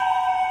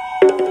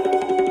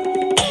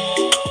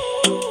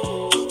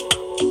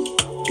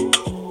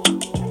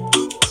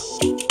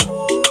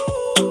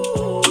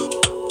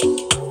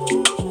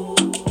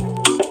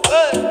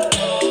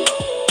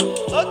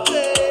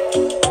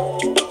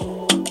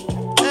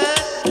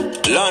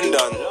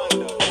London.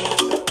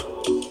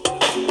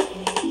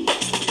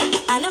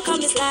 I know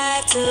come this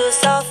life to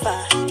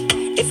suffer.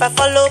 If I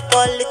follow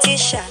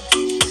politician,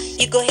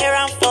 you go hear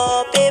am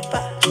for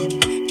paper.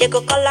 They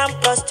go call am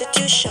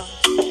prostitution.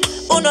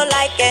 Who no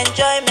like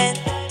enjoyment?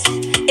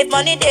 If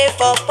money dey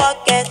for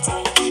pocket,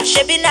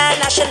 shebi na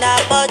national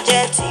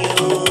budget.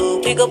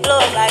 You, we go blow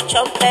like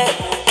trumpet.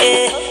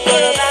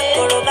 Koroba,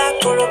 koroba,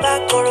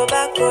 koroba,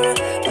 koroba, koro.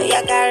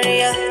 Oya carry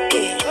ya.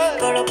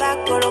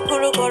 Koroba, koro,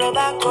 koro,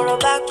 koroba,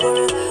 koroba,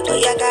 koro.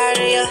 Oya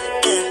carry ya.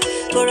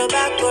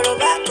 Koroba,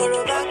 koroba,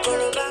 koroba,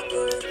 koroba,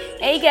 koro.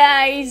 Hey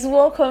guys,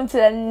 welcome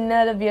to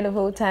another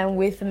beautiful time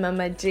with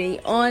Mama J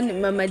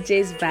on Mama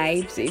J's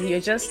Vibes. If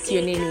you're just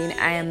tuning in,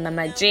 I am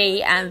Mama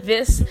J, and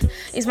this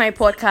is my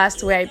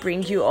podcast where I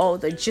bring you all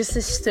the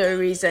juicy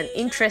stories and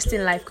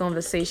interesting life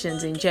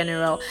conversations in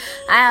general.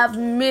 I have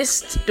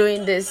missed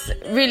doing this.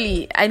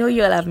 Really, I know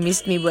you all have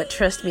missed me, but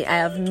trust me, I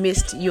have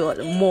missed you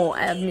all more.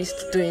 I have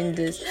missed doing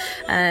this,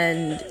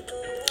 and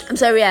I'm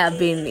sorry I've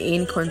been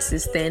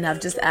inconsistent. I've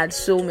just had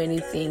so many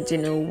things,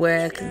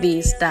 work,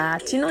 this,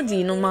 that,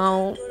 the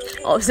normal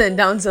ups and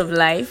downs of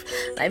life.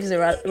 Life is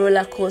a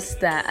roller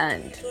coaster,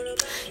 and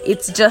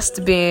it's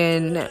just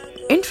been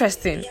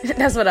interesting.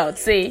 That's what I would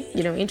say,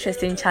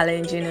 interesting,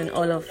 challenging, and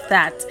all of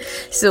that.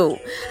 So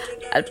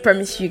I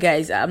promise you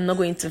guys, I'm not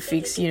going to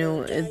fix,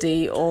 a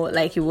day or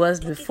like it was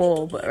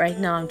before, but right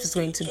now I'm just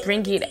going to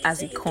bring it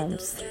as it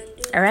comes.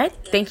 All right,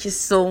 thank you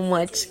so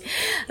much.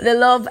 The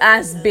love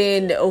has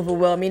been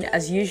overwhelming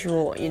as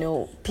usual.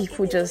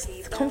 People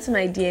just come to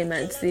my DM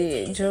and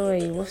say,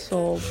 Joy, what's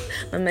up?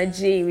 Mama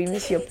J, we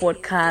miss your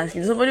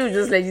podcast. Somebody will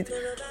just legit,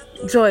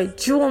 Joy,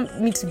 do you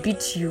want me to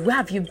beat you? Where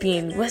have you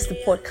been? Where's the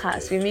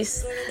podcast? We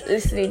miss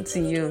listening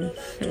to you.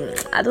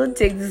 I don't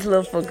take this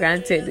love for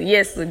granted.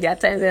 Yes, so there are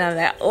times when I'm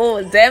like,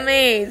 oh, damn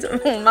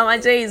it. Mama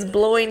J is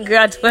blowing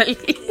gradually.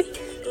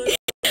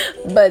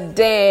 But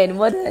then,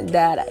 more than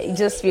that, it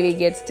just really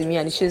gets to me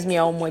and it shows me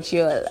how much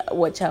you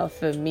watch out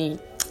for me.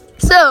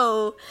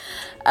 So,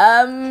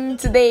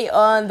 today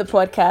on the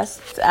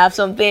podcast, I have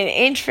something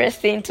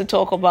interesting to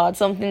talk about,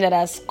 something that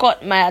has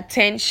caught my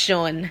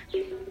attention.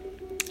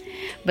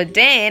 But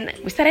then,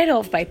 we started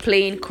off by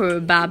playing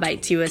Koroba by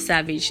Tiwa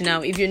Savage.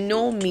 Now, if you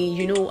know me,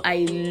 you know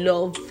I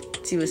love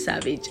Tiwa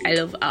Savage. I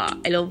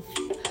love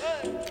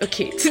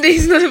okay, today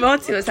is not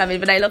about Tiwa Savage,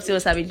 but I love Tiwa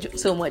Savage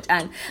so much.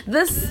 And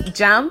this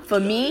jam, for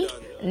me,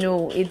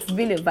 no, it's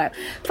been a vibe.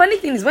 Funny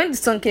thing is, when the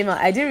song came out,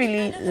 I didn't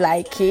really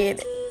like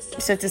it,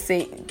 so to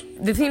say.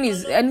 The thing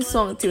is, any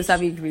song Tiwa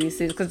Savage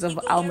releases, because of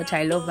how much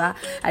I love her,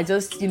 I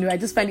just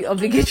find it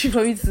obligatory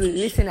for me to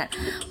listen at.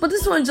 But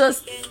this one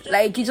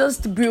it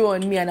just grew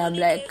on me, and I'm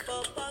like,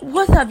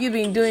 what have you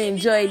been doing,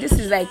 Joy? This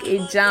is like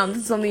a jam. This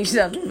is something you should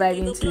have been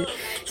vibing to.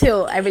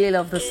 So I really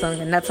love the song,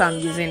 and that's why I'm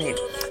using it.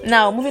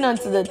 Now, moving on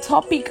to the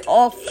topic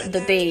of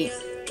the day.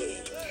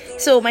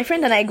 So my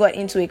friend and I got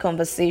into a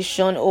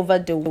conversation over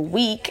the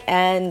week,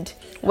 and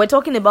we're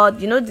talking about,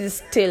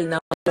 this tale now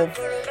of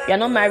you're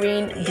not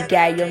marrying the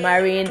guy, you're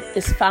marrying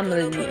his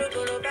family.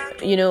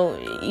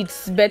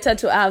 It's better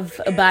to have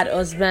a bad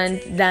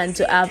husband than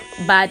to have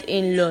bad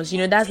in-laws.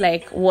 That's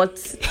like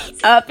what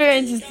our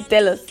parents used to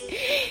tell us.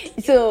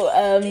 So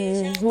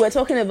we were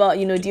talking about,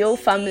 the whole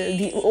family,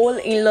 the whole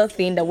in-law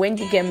thing, that when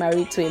you get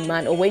married to a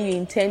man, or when you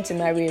intend to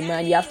marry a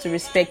man, you have to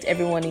respect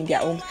everyone in their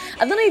homes.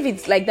 I don't know if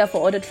it's like that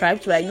for other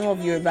tribes, but I know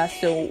of Yoruba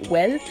so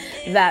well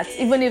that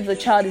even if the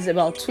child is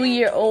about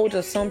 2-year-old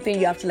or something,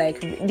 you have to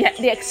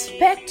they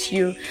expect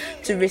you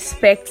to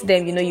respect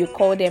them. You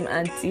call them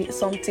auntie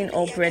something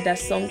or brother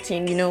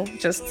something,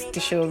 just to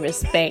show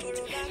respect.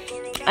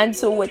 And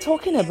so we're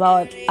talking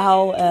about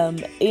how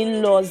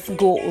in-laws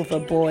go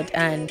overboard,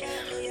 and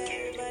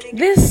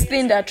this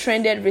thing that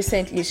trended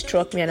recently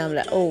struck me, and I'm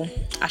like, oh,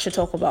 I should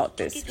talk about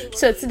this.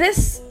 So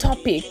today's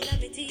topic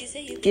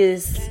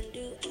is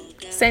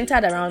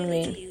centered around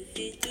men.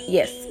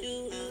 Yes.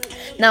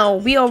 Now,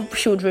 we all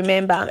should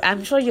remember,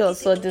 I'm sure you all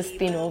saw this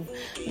thing of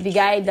the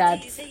guy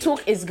that took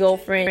his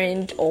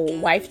girlfriend or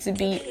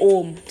wife-to-be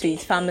home to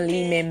his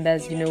family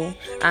members,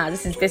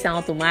 this is person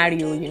out to marry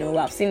you, we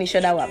have seen each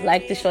other, we have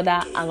liked each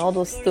other, and all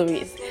those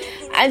stories.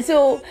 And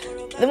so,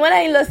 the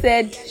mother-in-law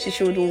said she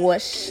should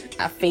wash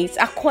her face.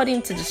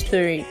 According to the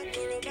story,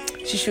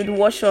 she should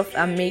wash off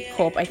her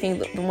makeup. I think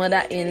the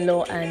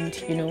mother-in-law and,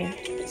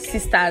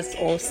 sisters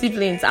or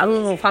siblings, I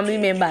don't know, family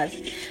members,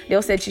 they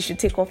all said she should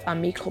take off her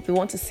makeup. They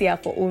want to see her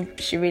for who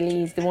she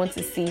really is. They want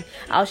to see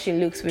how she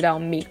looks without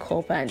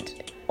makeup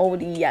and all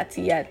the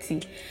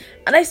yati.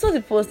 And I saw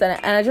the post, and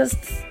I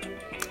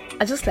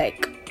just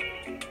like,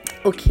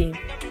 okay,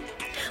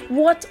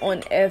 what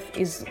on earth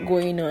is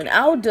going on?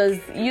 How does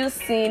you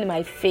seeing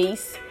my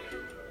face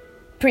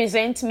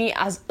present me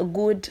as a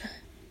good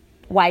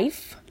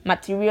wife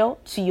material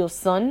to your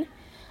son?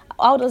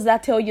 How does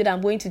that tell you that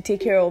I'm going to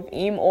take care of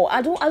him? Or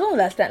I don't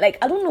understand.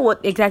 I don't know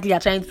what exactly they're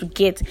trying to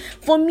get.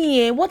 For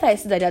me, what I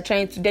see that they're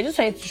just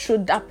trying to show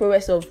that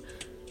progress of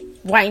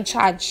wine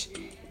charge.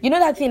 You know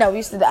that thing that we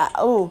used to that,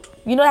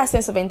 that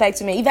sense of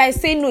entitlement. If I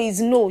say no is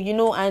no,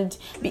 and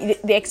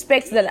they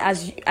expect that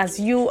as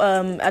you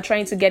are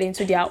trying to get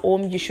into their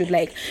home, you should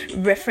like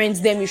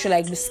reference them, you should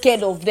like be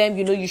scared of them,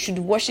 you should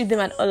worship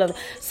them and all of that.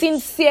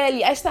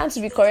 Sincerely, I stand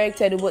to be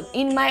corrected, but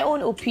in my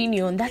own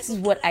opinion, that is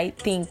what I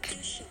think.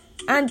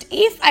 And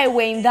if I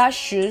were in that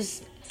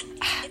shoes,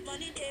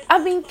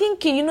 I've been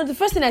thinking, the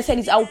first thing I said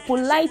is I'll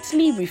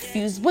politely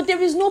refuse, but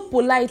there is no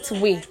polite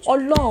way.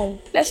 Long,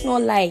 let's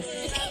not lie.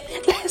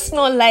 Let's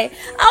not lie.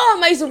 How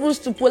am I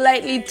supposed to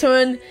politely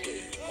turn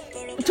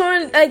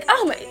like,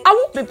 I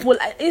won't be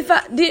polite. In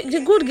fact,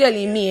 the good girl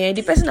in me,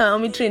 the person that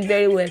I'm trained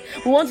very well,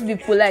 who wants to be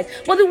polite,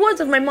 but the words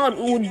of my mouth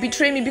would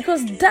betray me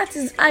because that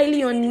is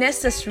highly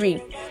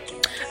unnecessary.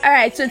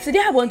 Alright, so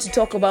today I want to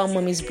talk about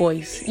mommy's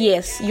boys.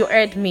 Yes, you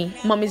heard me,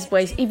 mommy's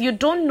boys. If you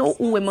don't know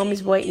who a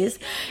mommy's boy is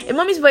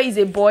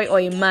a boy or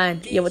a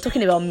man. Yeah, we're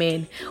talking about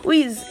men who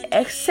is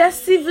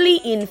excessively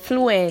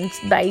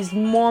influenced by his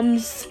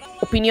mom's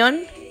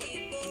opinion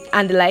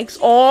and the likes,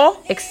 or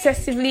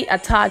excessively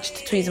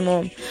attached to his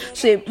mom.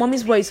 So a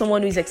mommy's boy is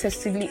someone who is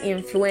excessively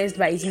influenced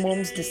by his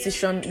mom's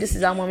decision. This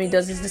is how mommy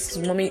does this. This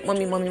is mommy. Now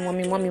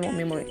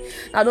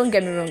don't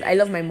get me wrong, I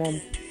love my mom.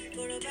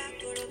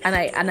 And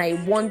I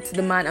want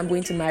the man I'm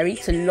going to marry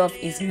to love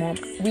his mom.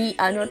 We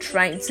are not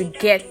trying to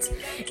get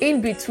in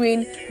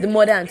between the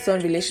mother and son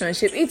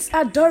relationship. It's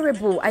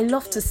adorable. I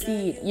love to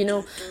see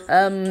it.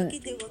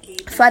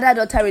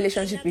 Father-daughter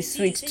relationship is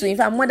sweet too. In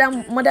fact,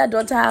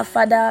 mother-daughter,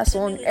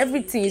 father-son,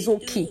 everything is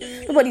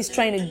okay. Nobody's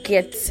trying to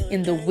get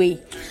in the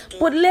way.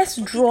 But let's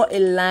draw a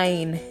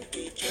line.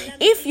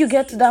 If you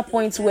get to that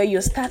point where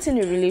you're starting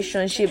a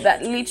relationship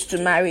that leads to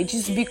marriage,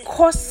 it's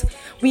because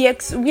we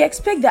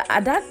expect that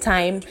at that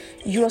time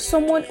you're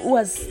someone who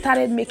has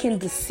started making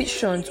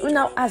decisions, who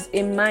now has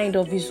a mind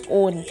of his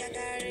own,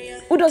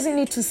 who doesn't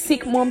need to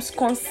seek mom's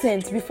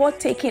consent before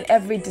taking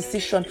every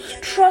decision.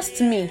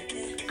 Trust me,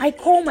 I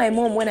call my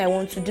mom when I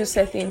want to do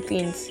certain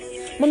things.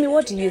 Mommy,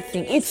 what do you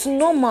think? It's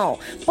normal,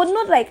 but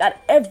not like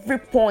at every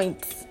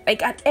point.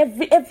 Like at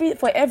every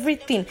for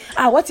everything.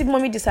 What if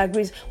mommy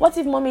disagrees? What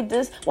if mommy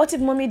this? What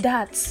if mommy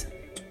that?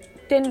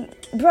 Then,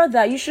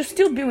 brother, you should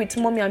still be with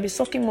mommy and be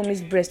sucking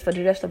mommy's breast for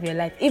the rest of your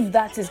life. If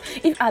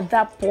at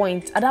that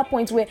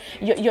point where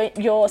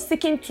you're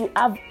seeking to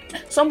have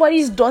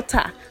somebody's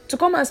daughter to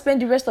come and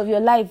spend the rest of your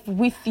life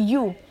with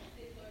you,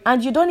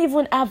 and you don't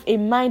even have a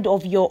mind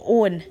of your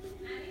own,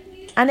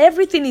 and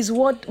everything is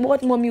what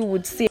mommy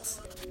would say.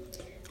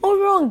 All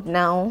wrong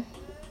now.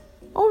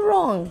 All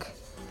wrong.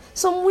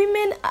 Some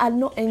women are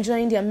not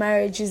enjoying their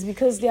marriages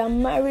because they are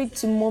married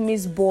to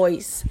mommy's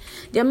boys.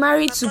 They're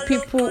married to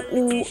people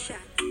who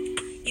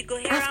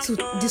have to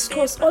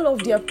discuss all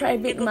of their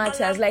private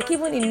matters. Like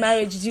even in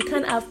marriages, you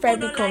can't have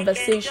private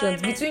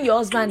conversations between your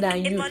husband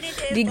and you.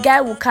 The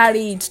guy will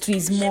carry it to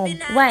his mom.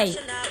 Why?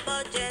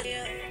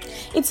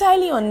 It's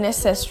highly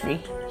unnecessary.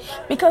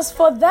 Because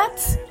for that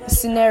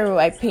scenario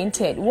I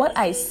painted, what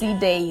I see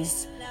there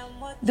is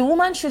the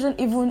woman shouldn't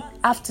even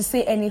have to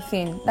say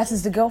anything. That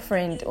is the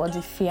girlfriend or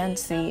the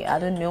fiancé, I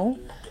don't know.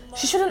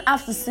 She shouldn't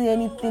have to say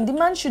anything. The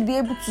man should be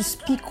able to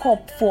speak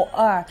up for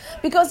her.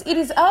 Because it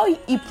is how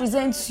he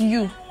presents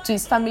you to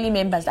his family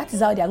members. That is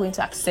how they are going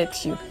to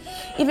accept you.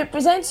 If he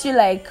presents you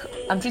like,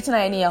 I'm treating her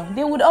anyhow,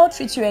 they would all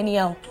treat you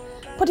anyhow.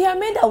 But there are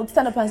men that would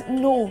stand up and say,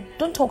 no,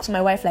 don't talk to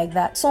my wife like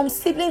that. Some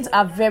siblings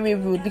are very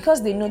rude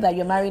because they know that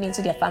you're marrying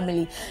into their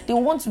family. They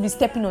want to be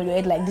stepping on your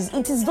head like this.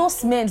 It is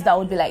those men that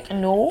would be like,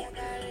 no.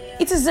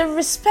 It is the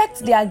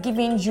respect they are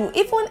giving you.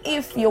 Even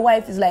if your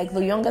wife is like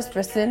the youngest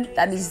person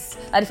that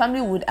the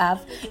family would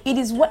have, it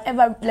is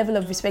whatever level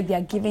of respect they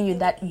are giving you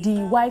that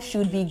the wife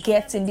should be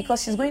getting,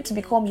 because she's going to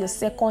become your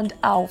second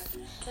half.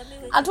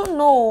 I don't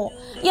know.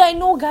 Yeah, I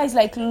know guys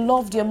like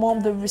love their mom,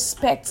 they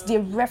respect, they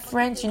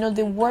reference,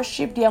 they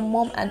worship their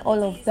mom and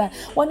all of that.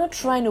 We're not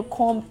trying to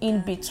come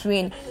in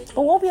between.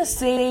 But what we are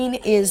saying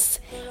is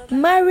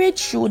marriage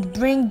should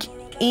bring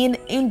in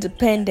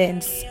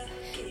independence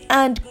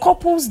and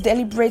couples'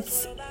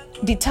 deliberate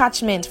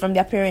detachment from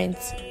their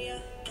parents.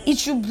 It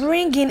should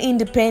bring in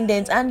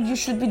independence, and you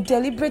should be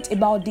deliberate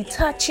about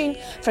detaching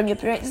from your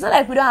parents. It's not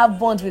like we don't have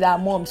bonds with our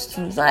moms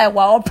too. It's not like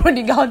we're all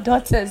putting out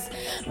daughters.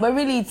 But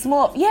really, it's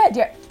more of,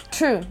 they're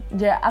true.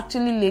 There are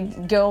actually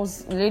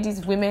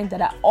ladies, women that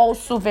are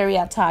also very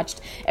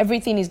attached.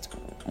 Everything is,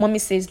 mommy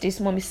says this,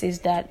 mommy says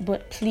that.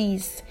 But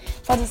please,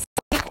 for the sake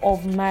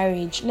of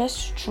marriage,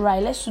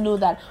 let's know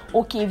that,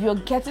 okay, if you're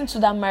getting to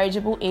that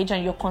marriageable age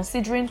and you're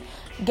considering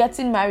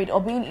getting married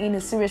or being in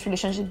a serious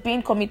relationship,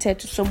 being committed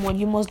to someone,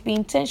 you must be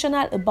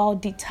intentional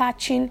about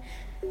detaching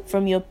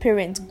from your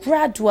parents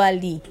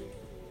gradually.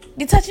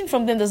 Detaching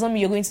from them does not mean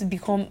you're going to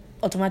become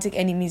automatic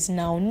enemies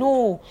now.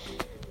 No.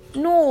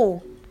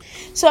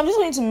 So I'm just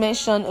going to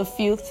mention a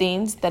few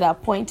things that are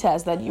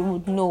pointers that you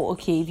would know.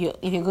 Okay, if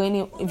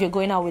you're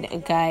going out with a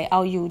guy,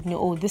 how you would know,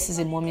 oh, this is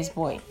a mommy's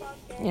boy.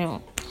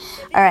 All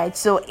right.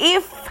 So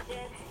if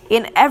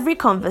in every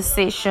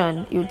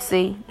conversation you'd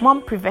say,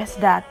 "Mom prefers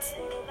that.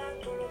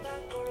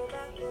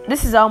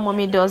 This is how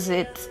mommy does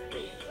it,"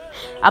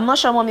 I'm not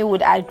sure mommy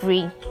would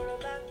agree.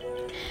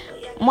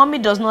 Mommy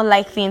does not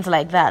like things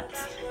like that.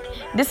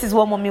 This is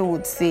what mommy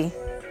would say.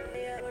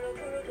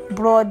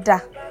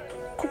 Brother,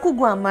 kuku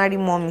go and marry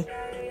mommy,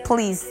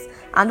 please,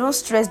 and don't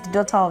stress the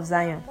daughter of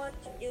Zion.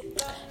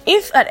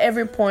 If at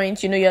every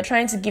point, you're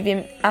trying to give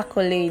him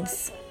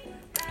accolades,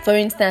 for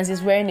instance,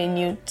 he's wearing a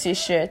new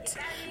t-shirt,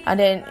 and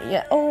then,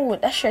 oh,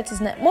 that shirt is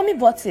nice. Mommy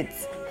bought it.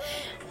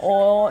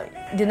 Or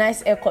the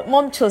nice haircut.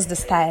 Mom chose the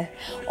style.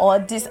 Or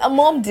this,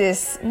 mom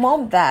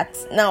that.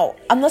 Now,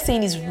 I'm not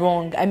saying it's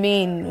wrong. I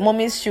mean,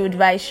 mommies should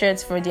buy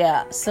shirts for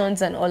their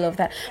sons and all of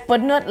that.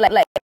 But not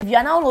like if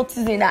you're now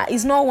noticing that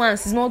it's not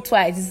once, it's not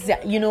twice,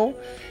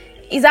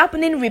 it's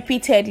happening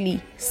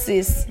repeatedly.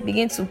 Sis,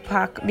 begin to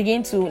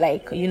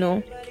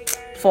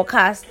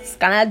forecast.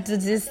 Can I do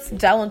this?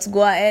 Do I want to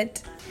go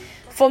ahead?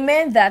 For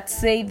men that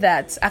say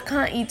that I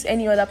can't eat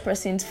any other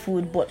person's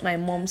food but my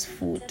mom's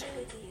food,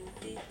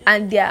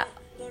 and they're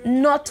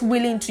not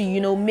willing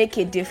to, make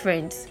a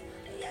difference.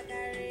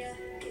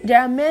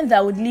 There are men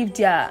that would leave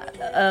their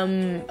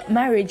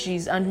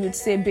marriages and would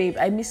say, babe,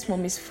 I miss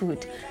mommy's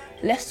food.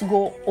 Let's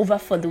go over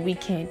for the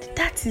weekend.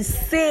 That is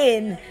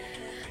sane.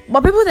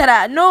 But people that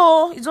are,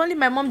 no, it's only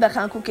my mom that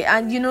can cook it.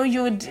 And,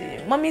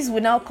 mommies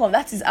will now come.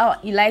 That is how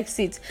he likes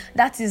it.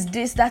 That is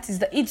this, that is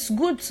that. It's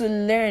good to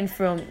learn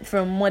from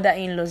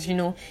mother-in-laws,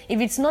 If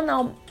it's not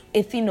now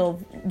a thing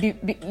of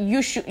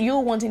you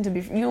wanting to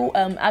be,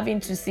 having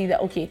to see that,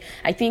 okay,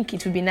 I think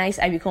it would be nice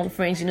I become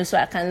friends, so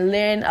I can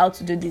learn how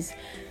to do this.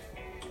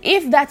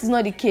 If that is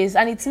not the case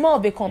and it's more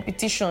of a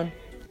competition,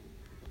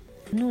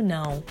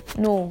 no.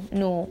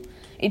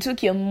 It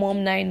took your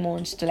mom 9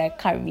 months to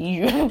carry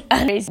you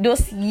and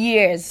those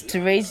years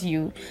to raise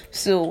you.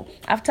 So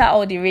after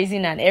all the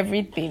raising and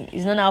everything,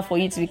 it's not now for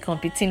you to be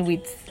competing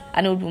with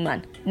an old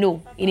woman.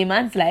 No, in a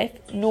man's life,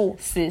 no,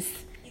 sis.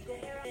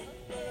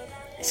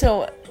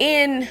 So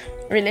in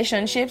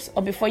relationships,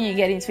 or before you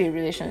get into a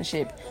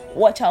relationship,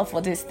 watch out for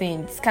these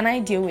things. Can I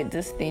deal with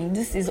this thing?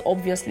 This is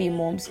obviously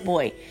mom's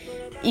boy.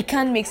 He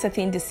can't make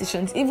certain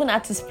decisions. Even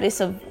at his place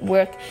of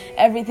work,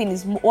 everything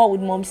is, what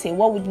would mom say?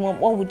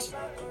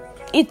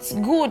 It's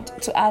good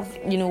to have,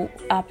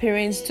 our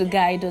parents to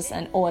guide us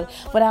and all,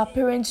 but our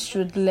parents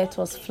should let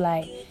us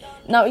fly.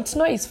 Now, it's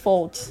not his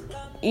fault.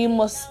 He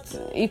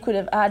could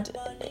have had,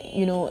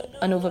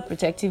 an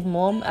overprotective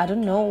mom. I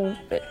don't know,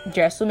 but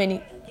there are so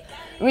many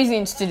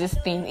reasons to this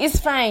thing. It's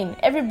fine.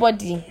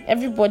 Everybody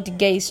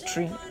get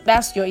history.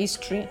 That's your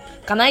history.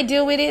 Can I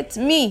deal with it?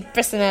 Me,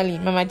 personally,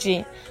 Mama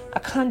J, I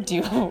can't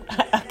deal.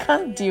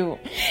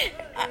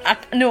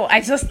 No,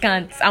 I just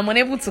can't. I'm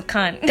unable to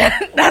can't.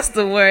 That's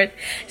the word.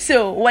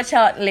 So watch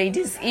out,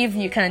 ladies, if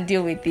you can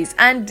deal with this.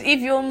 And if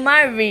you're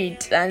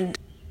married and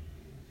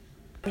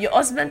your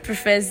husband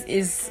prefers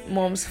his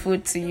mom's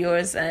food to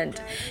yours,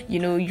 and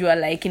you are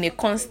in a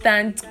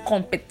constant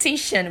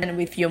competition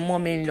with your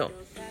mom-in-law,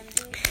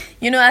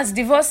 as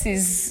divorce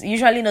is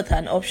usually not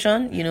an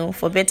option,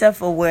 for better,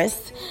 for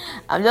worse,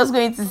 I'm just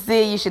going to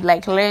say you should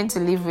learn to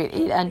live with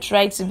it and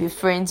try to be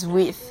friends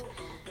with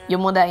your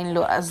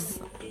mother-in-law as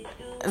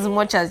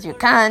much as you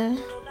can.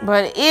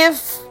 But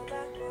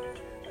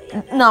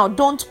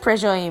don't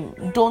pressure him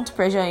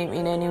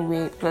in any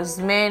way, because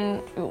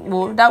men,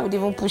 that would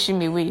even push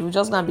him away. He's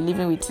just gonna be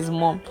living with his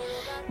mom.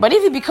 But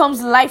if it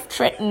becomes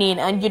life-threatening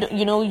and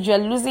you're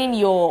losing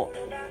your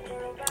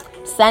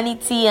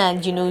sanity and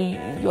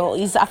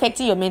it's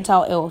affecting your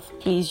mental health,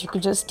 please, you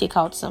could just take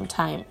out some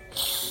time.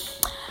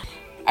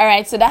 All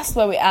right, so that's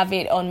where we have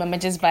it on Mama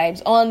J's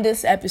Vibes on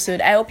this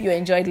episode. I hope you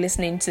enjoyed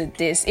listening to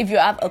this. If you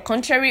have a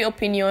contrary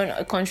opinion,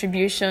 a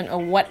contribution, or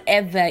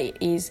whatever it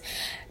is,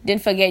 don't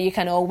forget you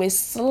can always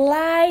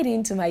slide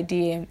into my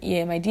DM.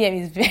 Yeah, my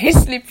DM is very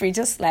slippery.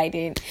 Just slide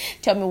in.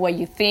 Tell me what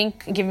you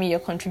think. Give me your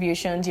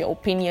contributions, your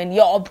opinion,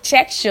 your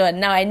objection.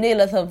 Now, I know a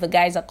lot of the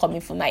guys are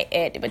coming for my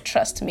head, but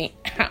trust me,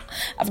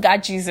 I've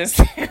got Jesus.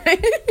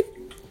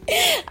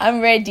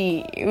 I'm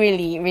ready,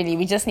 really.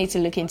 We just need to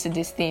look into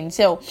this thing.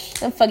 So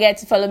don't forget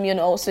to follow me on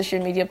all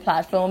social media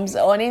platforms.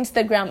 On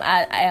Instagram,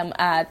 I am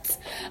at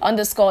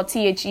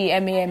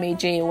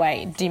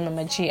 _THEMAMAJY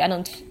DMamaJ, and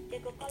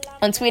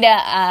on Twitter,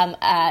 I'm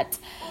at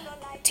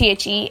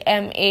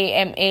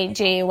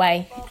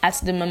THEMAMAJY at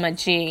the Mama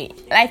J.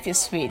 Life is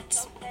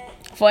sweet.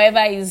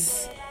 Forever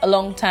is a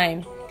long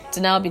time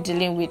to now be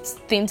dealing with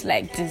things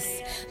like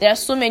this. There are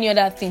so many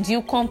other things.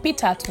 You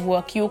compete at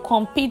work. You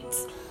compete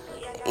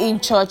in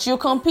church. You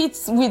compete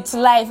with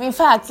life. In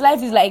fact,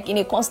 life is in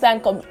a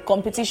constant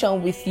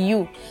competition with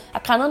you. I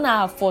cannot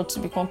now afford to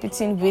be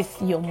competing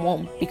with your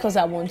mom because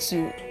I want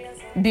to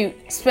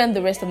spend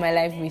the rest of my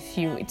life with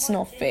you. It's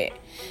not fair.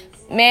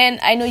 Man,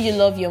 I know you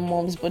love your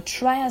moms, but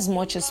try as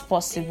much as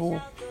possible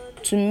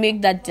to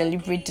make that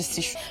deliberate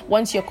decision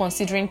once you're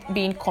considering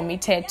being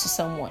committed to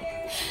someone.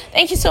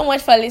 Thank you so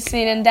much for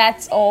listening, and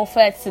that's all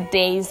for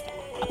today's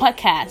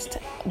podcast.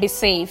 Be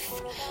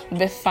safe,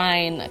 be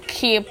fine,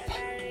 keep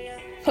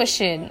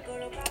pushing.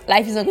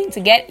 Life is not going to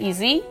get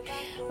easy.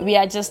 We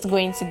are just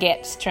going to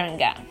get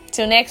stronger.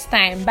 Till next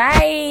time,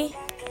 bye.